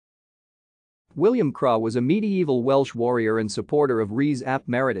William Cragh was a medieval Welsh warrior and supporter of Rhys ap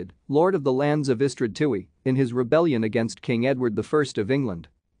Maredudd, Lord of the lands of Ystrad Tywi, in his rebellion against King Edward I of England.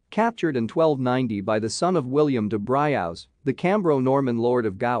 Captured in 1290 by the son of William de Briouze, the Cambro-Norman Lord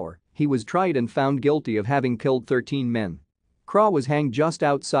of Gower, he was tried and found guilty of having killed 13 men. Cragh was hanged just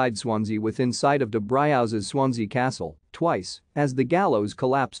outside Swansea within sight of de Briouze's Swansea castle, twice, as the gallows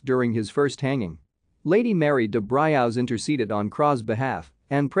collapsed during his first hanging. Lady Mary de Briouze interceded on Cragh's behalf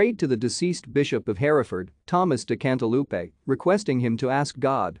and prayed to the deceased Bishop of Hereford, Thomas de Cantilupe, requesting him to ask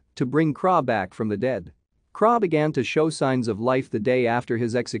God to bring Cragh back from the dead. Cragh began to show signs of life the day after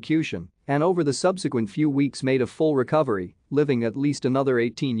his execution and over the subsequent few weeks made a full recovery, living at least another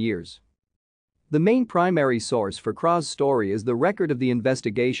 18 years. The main primary source for Cragh's story is the record of the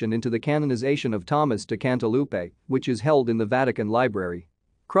investigation into the canonization of Thomas de Cantilupe, which is held in the Vatican Library.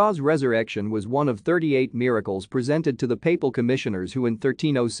 Cragh's resurrection was one of 38 miracles presented to the papal commissioners who in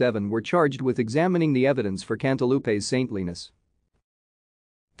 1307 were charged with examining the evidence for Cantilupe's saintliness.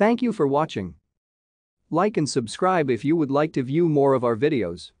 Thank you for watching. Like and subscribe if you would like to view more of our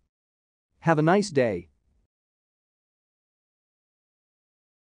videos. Have a nice day.